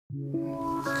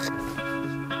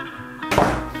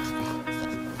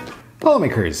Hello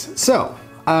makers, so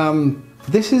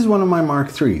this is one of my Mark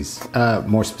IIIs.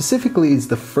 More specifically, it's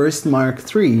the first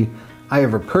Mark III I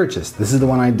ever purchased. This is the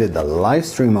one I did the live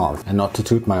stream of, and not to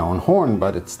toot my own horn,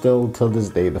 but it's still till this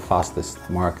day the fastest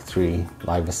Mark III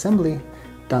live assembly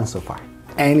done so far.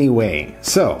 Anyway,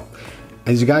 so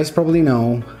as you guys probably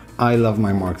know, I love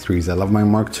my Mark IIIs. I love my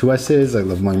Mark IIS's, I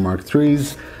love my Mark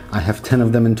IIIs. I have 10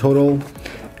 of them in total.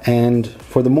 And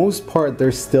for the most part,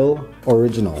 they're still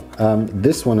original.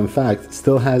 This one, in fact,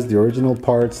 still has the original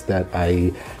parts that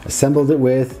I assembled it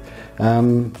with.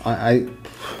 Firmware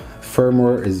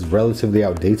is relatively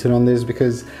outdated on this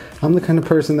because I'm the kind of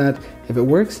person that if it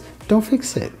works, don't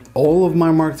fix it. All of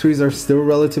my Mark IIIs are still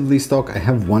relatively stock. I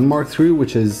have one Mark III,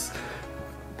 which is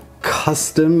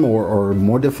custom or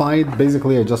modified.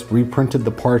 Basically, I just reprinted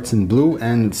the parts in blue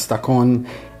and stuck on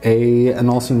an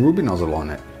Austin Ruby nozzle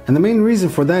on it. And the main reason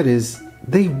for that is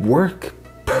they work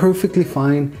perfectly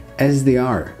fine as they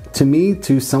are. To me,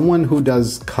 to someone who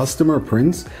does customer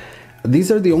prints,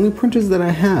 these are the only printers that I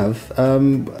have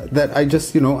that I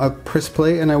just, I press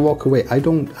play and I walk away. I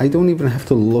don't even have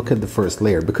to look at the first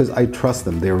layer because I trust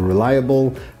them. They're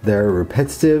reliable, they're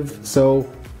repetitive, so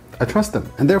I trust them.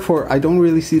 And therefore, I don't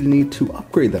really see the need to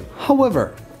upgrade them.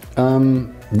 However,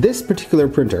 this particular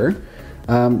printer,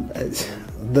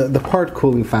 the part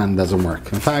cooling fan doesn't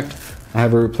work. In fact, I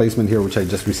have a replacement here which I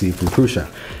just received from Prusa.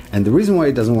 And the reason why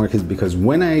it doesn't work is because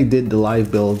when I did the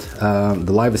live build,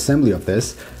 the live assembly of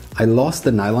this, I lost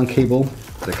the nylon cable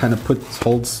that kind of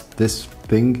holds this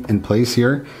thing in place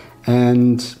here.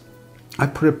 And I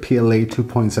put a PLA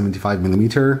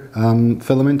 2.75mm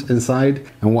filament inside.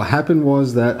 And what happened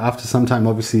was that after some time,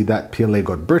 obviously that PLA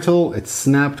got brittle, it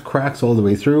snapped, cracks all the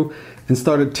way through, and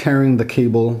started tearing the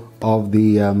cable of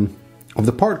the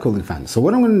part cooling fan. So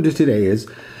what I'm going to do today is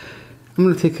I'm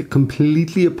going to take it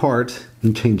completely apart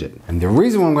and change it. And the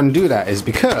reason why I'm going to do that is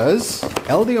because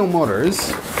LDO Motors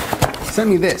sent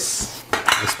me this.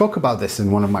 I spoke about this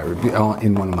in one of my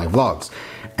vlogs.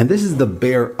 And this is the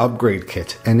Bear upgrade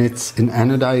kit, and it's an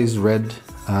anodized red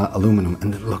aluminum,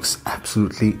 and it looks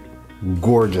absolutely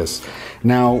gorgeous.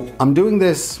 Now I'm doing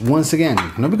this once again,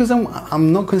 not because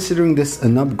I'm not considering this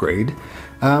an upgrade,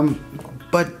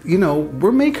 but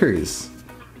we're makers.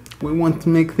 We want to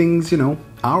make things,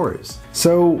 ours.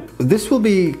 So this will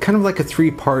be kind of like a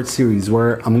 3-part series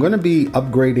where I'm going to be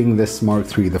upgrading this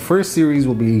Mark III. The first series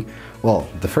will be,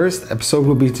 the first episode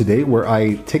will be today where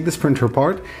I take this printer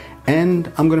apart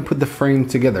and I'm going to put the frame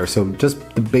together. So just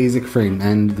the basic frame.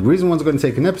 And the reason why it's going to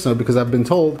take an episode because I've been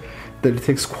told that it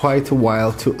takes quite a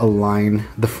while to align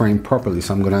the frame properly.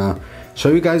 So I'm going to show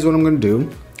you guys what I'm going to do.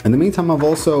 In the meantime, I've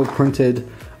also printed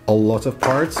a lot of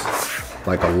parts,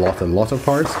 like a lot of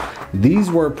parts.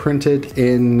 These were printed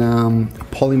in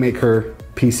Polymaker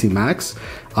PC Max.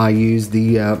 I used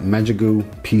the Magigoo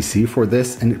PC for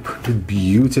this and it printed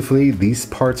beautifully. These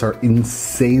parts are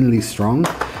insanely strong.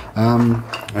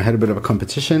 I had a bit of a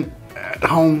competition at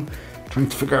home trying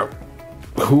to figure out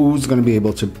who's going to be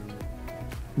able to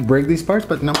break these parts,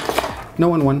 but no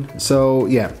one won. So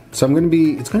yeah, so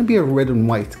it's going to be a red and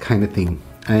white kind of theme.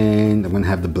 And I'm going to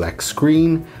have the black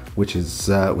screen, which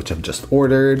I've just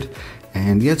ordered,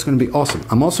 and yeah, it's going to be awesome.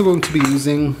 I'm also going to be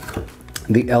using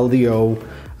the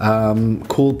LDO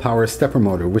cool power stepper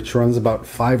motor, which runs about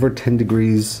 5 or 10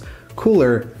 degrees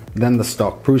cooler than the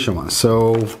stock Prusa one.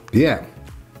 So yeah,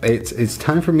 it's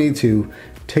time for me to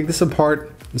take this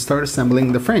apart and start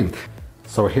assembling the frame.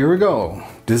 So here we go.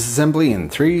 Disassembly in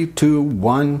 3, 2,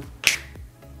 1.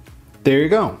 There you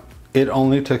go. It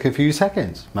only took a few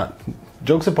seconds.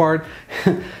 Jokes apart,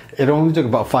 it only took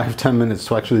about 5-10 minutes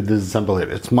to actually disassemble it.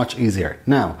 It's much easier.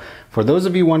 Now, for those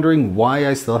of you wondering why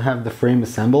I still have the frame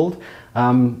assembled,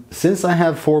 since I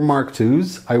have 4 Mark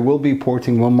IIs, I will be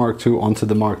porting one Mark II onto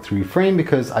the Mark III frame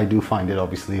because I do find it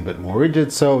obviously a bit more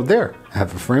rigid. So there, I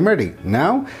have a frame ready.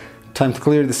 Now, time to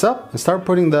clear this up and start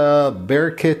putting the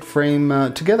Bear kit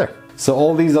frame together. So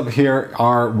all these up here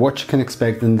are what you can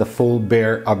expect in the full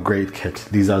Bear upgrade kit.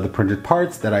 These are the printed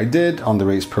parts that I did on the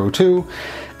Race Pro 2,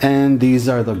 and these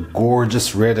are the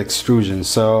gorgeous red extrusions.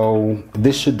 So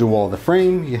this should do all the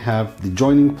frame. You have the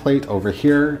joining plate over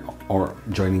here, or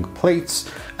joining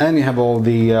plates, and you have all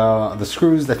the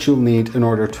screws that you'll need in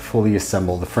order to fully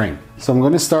assemble the frame. So I'm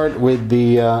going to start with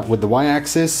the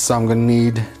Y-axis. So I'm going to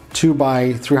need 2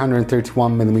 by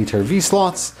 331mm V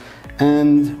slots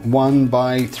and 1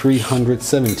 by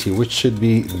 370, which should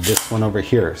be this one over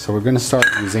here. So we're going to start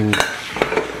using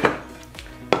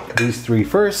these 3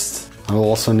 first. I will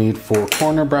also need 4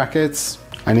 corner brackets.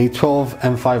 I need 12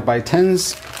 M5 by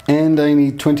 10s, and I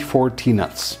need 24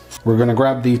 T-nuts. We're gonna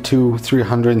grab the two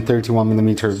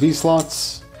 331mm V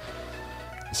slots.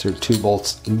 Insert 2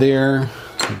 bolts there.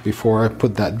 Before I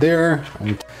put that there,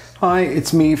 hi,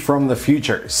 it's me from the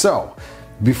future. So,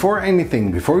 before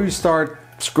you start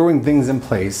screwing things in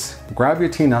place, grab your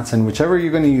T-nuts, and whichever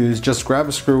you're gonna use, just grab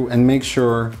a screw and make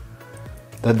sure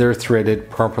that they're threaded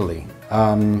properly.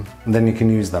 Then you can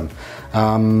use them.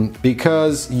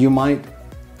 Because you might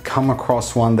come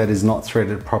across one that is not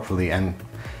threaded properly, and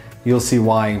you'll see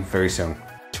why very soon.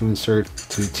 To insert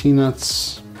 2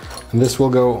 T-nuts, and this will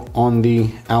go on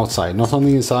the outside, not on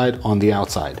the inside, on the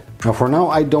outside. Now for now,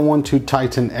 I don't want to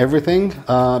tighten everything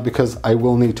because I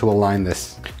will need to align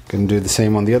this. Gonna do the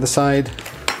same on the other side.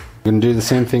 Gonna do the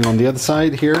same thing on the other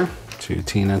side here. 2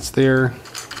 T-nuts there,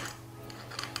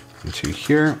 and 2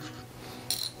 here.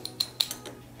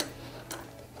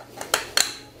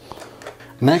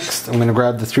 Next, I'm gonna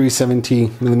grab the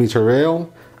 370mm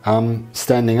rail,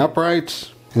 standing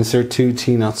upright, insert 2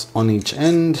 T-nuts on each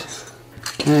end,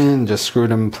 and just screw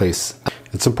them in place.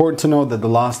 It's important to note that the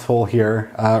last hole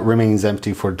here remains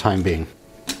empty for the time being.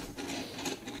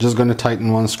 Just gonna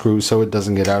tighten one screw so it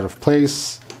doesn't get out of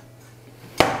place.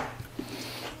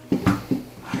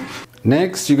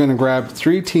 Next, you're gonna grab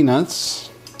 3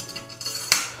 T-nuts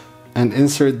and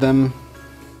insert them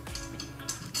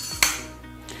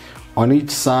on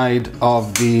each side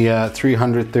of the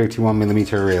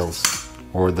 331mm rails,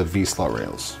 or the V-slot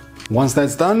rails. Once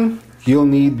that's done, you'll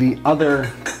need the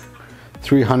other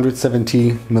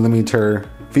 370mm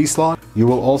V-slot. You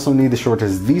will also need the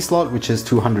shortest V-slot, which is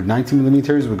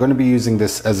 290mm. We're going to be using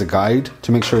this as a guide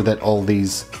to make sure that all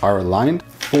these are aligned.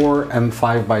 4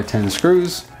 M5x10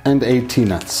 screws and 8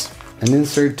 T-nuts. And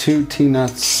insert 2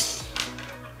 T-nuts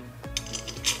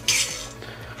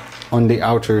on the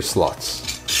outer slots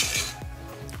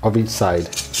of each side.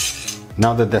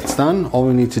 Now that that's done, all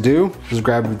we need to do is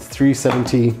grab the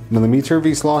 370mm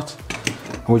V-slot,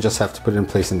 and we just have to put it in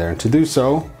place in there. And to do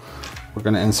so, we're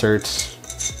gonna insert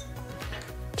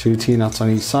 2 T-nuts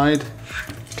on each side,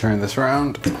 turn this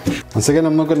around. Once again,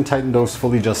 I'm not gonna tighten those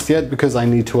fully just yet because I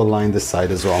need to align this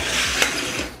side as well.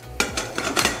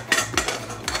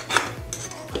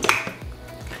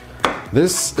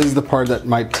 This is the part that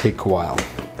might take a while.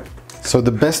 So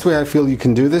the best way I feel you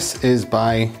can do this is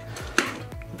by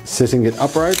sitting it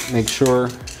upright. Make sure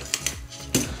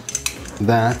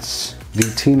that the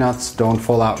T-nuts don't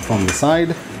fall out from the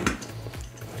side.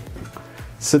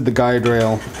 Sit the guide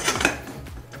rail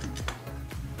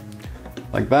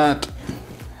like that.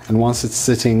 And once it's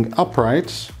sitting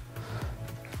upright,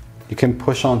 you can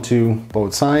push onto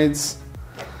both sides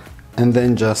and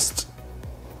then just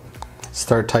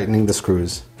start tightening the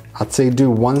screws. I'd say do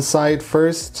one side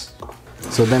first,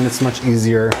 so then it's much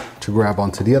easier to grab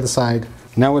onto the other side.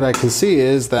 Now what I can see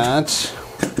is that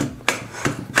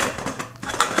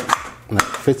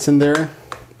fits in there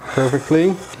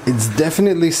perfectly. It's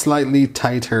definitely slightly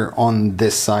tighter on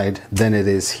this side than it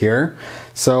is here.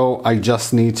 So I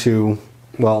just need to,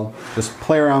 well, just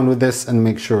play around with this and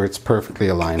make sure it's perfectly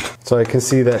aligned. So I can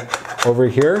see that over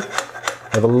here,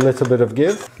 I have a little bit of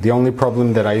give. The only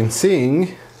problem that I'm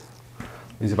seeing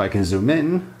is, if I can zoom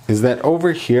in, is that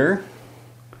over here,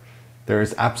 there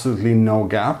is absolutely no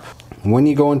gap. When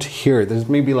you go into here, there's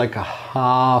maybe like a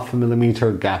 0.5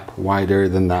 millimeter gap wider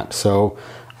than that. So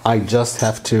I just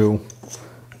have to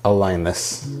align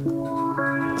this.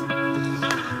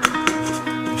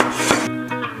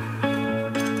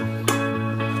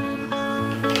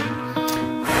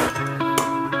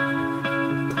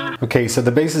 Okay, so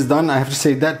the base is done. I have to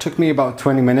say that took me about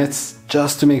 20 minutes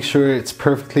just to make sure it's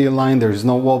perfectly aligned. There's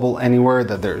no wobble anywhere,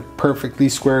 that they're perfectly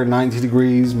square, 90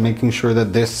 degrees, making sure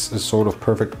that this is sort of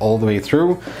perfect all the way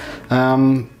through.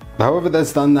 However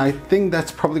that's done, I think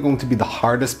that's probably going to be the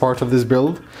hardest part of this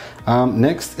build.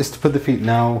 Next is to put the feet.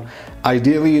 Now,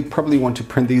 ideally you'd probably want to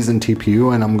print these in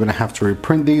TPU, and I'm gonna have to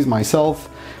reprint these myself,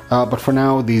 but for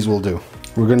now these will do.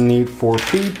 We're gonna need 4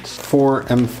 feet, 4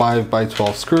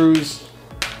 M5x12 screws,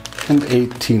 and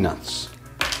 8 T-nuts.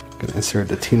 Gonna insert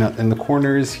the T-nut in the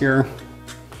corners here,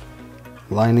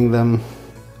 lining them.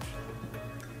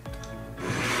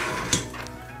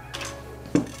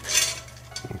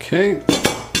 Okay.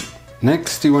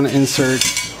 Next, you want to insert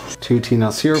 2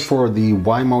 T-nuts here for the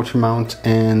Y motor mount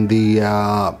and the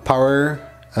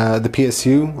the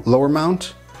PSU lower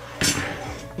mount,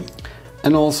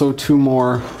 and also 2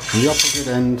 more on the opposite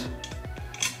end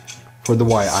for the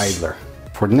Y idler.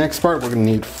 For the next part, we're going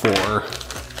to need 4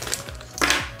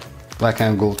 black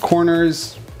angled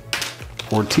corners,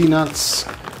 4 T-nuts.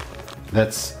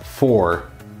 That's 4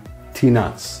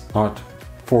 T-nuts, not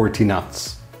 4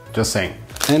 T-nuts, just saying.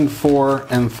 And 4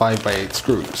 M5x8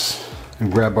 screws.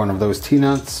 And grab one of those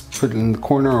T-nuts, put it in the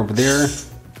corner over there.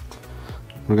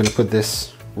 We're gonna put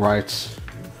this right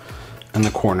in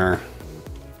the corner.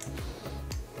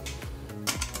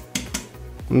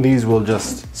 And these will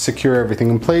just secure everything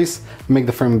in place, make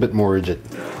the frame a bit more rigid.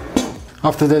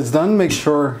 After that's done, make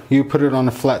sure you put it on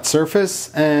a flat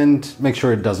surface and make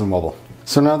sure it doesn't wobble.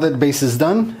 So now that the base is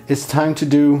done, it's time to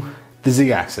do the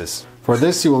Z-axis. For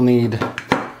this, you will need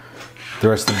the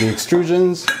rest of the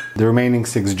extrusions, the remaining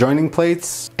 6 joining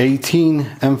plates, 18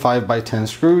 M5x10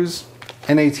 screws,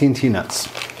 and 18 T-nuts.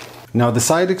 Now the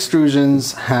side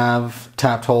extrusions have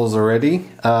tapped holes already,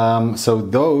 so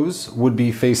those would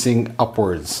be facing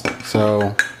upwards.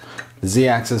 So the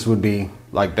Z-axis would be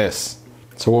like this.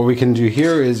 So what we can do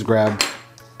here is grab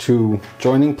 2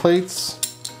 joining plates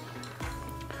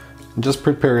and just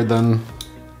prepare them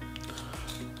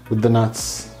with the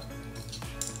nuts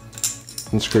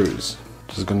and screws.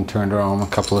 Just going to turn it around a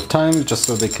couple of times just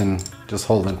so they can just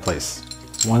hold in place.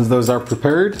 Once those are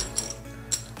prepared,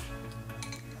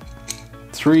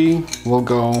 3 will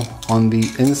go on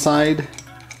the inside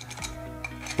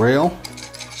rail.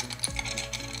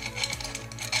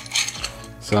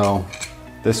 So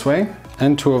this way.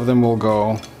 And 2 of them will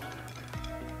go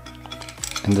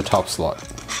in the top slot,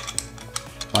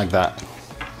 like that.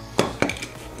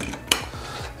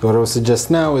 So what I would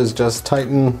suggest now is just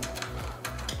tighten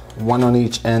 1 on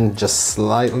each end just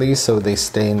slightly so they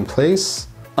stay in place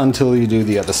until you do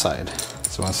the other side.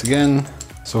 So once again,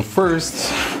 so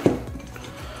first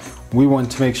we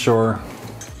want to make sure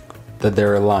that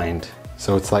they're aligned.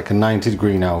 So it's like a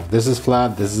 90-degree now. This is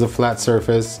flat, this is a flat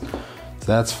surface. So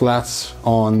that's flat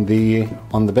on the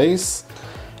base,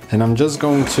 and I'm just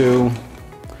going to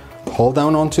hold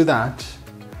down onto that,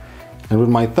 and with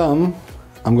my thumb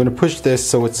I'm going to push this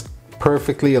so it's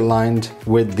perfectly aligned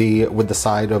with the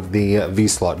side of the V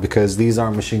slot, because these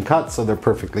are machine cut, so they're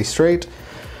perfectly straight.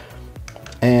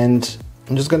 And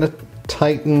I'm just going to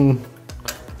tighten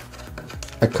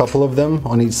a couple of them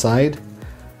on each side.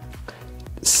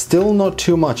 Still not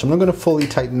too much. I'm not going to fully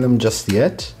tighten them just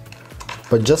yet,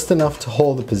 but just enough to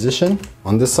hold the position.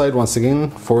 On this side, once again,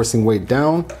 forcing weight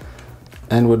down,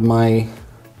 and with my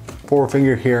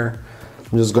forefinger here,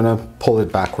 I'm just gonna pull it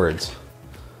backwards.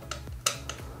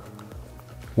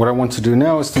 What I want to do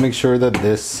now is to make sure that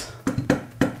this,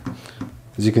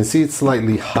 as you can see, it's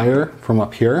slightly higher from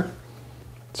up here.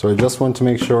 So I just want to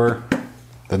make sure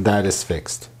that that is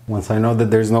fixed. Once I know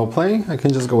that there's no play, I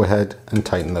can just go ahead and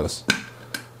tighten those.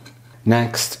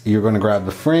 Next, you're gonna grab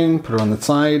the frame, put it on the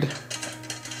side.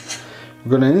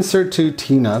 We're going to insert 2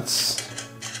 T-nuts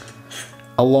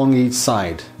along each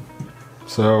side.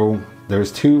 So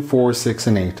there's 2, 4, 6,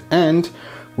 and 8. And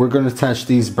we're going to attach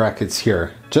these brackets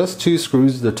here. Just 2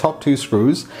 screws, the top 2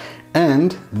 screws.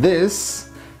 And this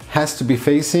has to be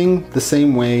facing the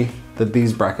same way that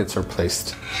these brackets are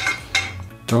placed.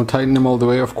 Don't tighten them all the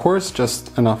way, of course,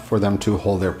 just enough for them to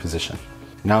hold their position.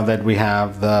 Now that we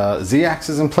have the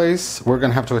Z-axis in place, we're going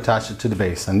to have to attach it to the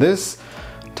base. And this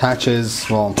attaches,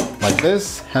 well, like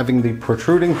this, having the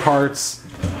protruding parts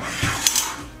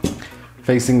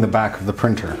facing the back of the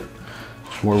printer.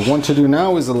 What we want to do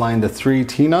now is align the 3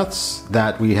 T-nuts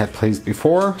that we had placed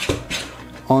before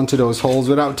onto those holes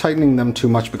without tightening them too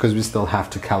much, because we still have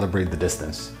to calibrate the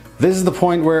distance. This is the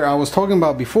point where I was talking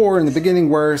about before in the beginning,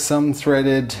 where some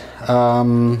threaded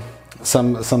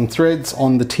some threads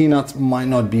on the T-nuts might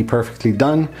not be perfectly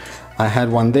done. I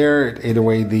had one there, it ate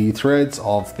away the threads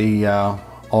of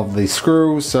the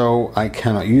screw, so I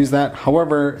cannot use that.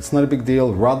 However, it's not a big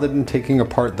deal. Rather than taking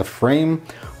apart the frame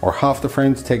or half the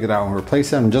frame to take it out and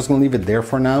replace it, I'm just gonna leave it there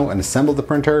for now and assemble the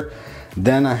printer.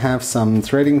 Then I have some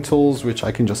threading tools which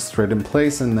I can just thread in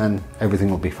place, and then everything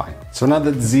will be fine. So now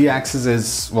that the Z-axis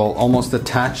is, well, almost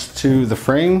attached to the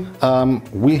frame,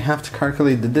 we have to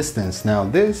calculate the distance. Now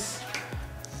this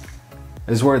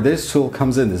is where this tool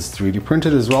comes in. This is 3D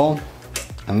printed as well,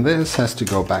 and this has to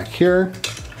go back here.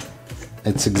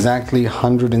 It's exactly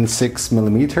 106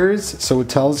 millimeters, so it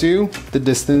tells you the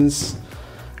distance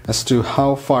as to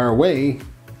how far away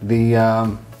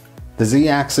the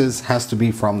Z-axis has to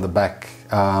be from the back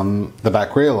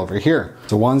rail over here.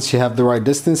 So once you have the right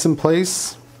distance in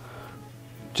place,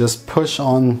 just push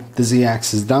on the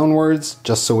Z-axis downwards,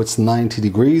 just so it's 90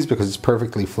 degrees because it's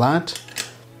perfectly flat,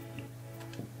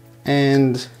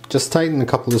 and just tighten a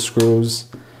couple of screws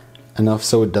enough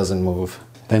so it doesn't move.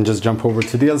 Then just jump over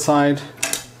to the other side,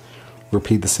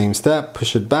 repeat the same step,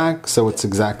 push it back so it's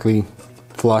exactly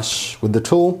flush with the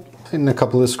tool, tighten a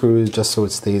couple of screws just so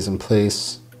it stays in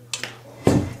place.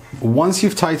 Once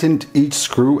you've tightened each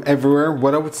screw everywhere,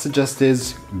 what I would suggest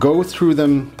is go through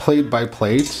them plate by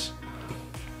plate,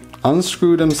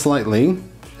 unscrew them slightly,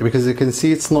 because you can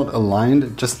see it's not aligned.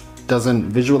 It just doesn't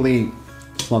visually,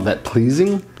 it's not that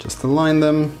pleasing. Just align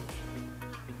them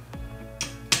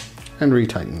and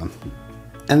retighten them.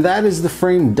 And that is the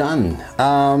frame done.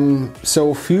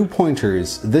 So a few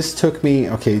pointers. This took me,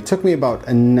 okay, it took me about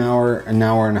an hour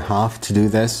and a half to do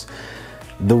this.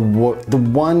 The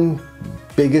one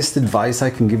biggest advice I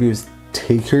can give you is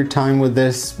take your time with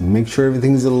this. Make sure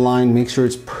everything's aligned, make sure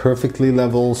it's perfectly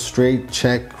level, straight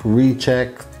check, recheck,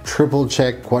 triple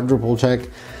check, quadruple check.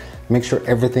 Make sure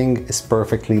everything is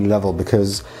perfectly level,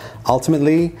 because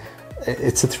ultimately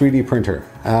it's a 3D printer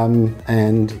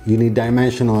and you need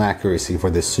dimensional accuracy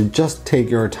for this, so just take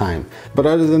your time. But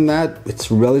other than that, it's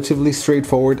relatively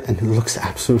straightforward and it looks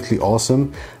absolutely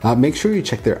awesome. Make sure you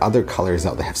check their other colors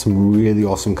out. They have some really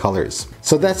awesome colors.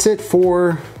 So that's it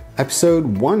for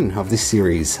episode 1 of this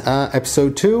series.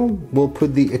 Episode 2, we'll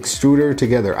put the extruder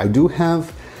together. I do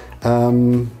have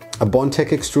a Bondtech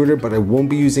extruder, but I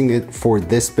won't be using it for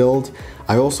this build.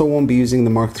 I also won't be using the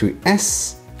Mark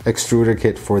III's extruder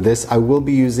kit for this. I will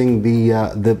be using the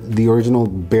original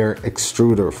bare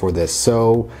extruder for this.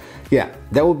 So yeah,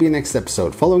 that will be next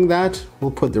episode. Following that,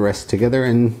 we'll put the rest together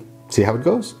and see how it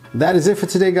goes. That is it for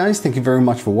today, guys. Thank you very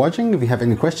much for watching. If you have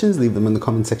any questions, leave them in the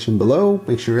comment section below.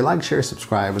 Make sure you like, share,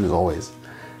 subscribe, and as always,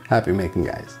 happy making,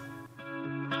 guys.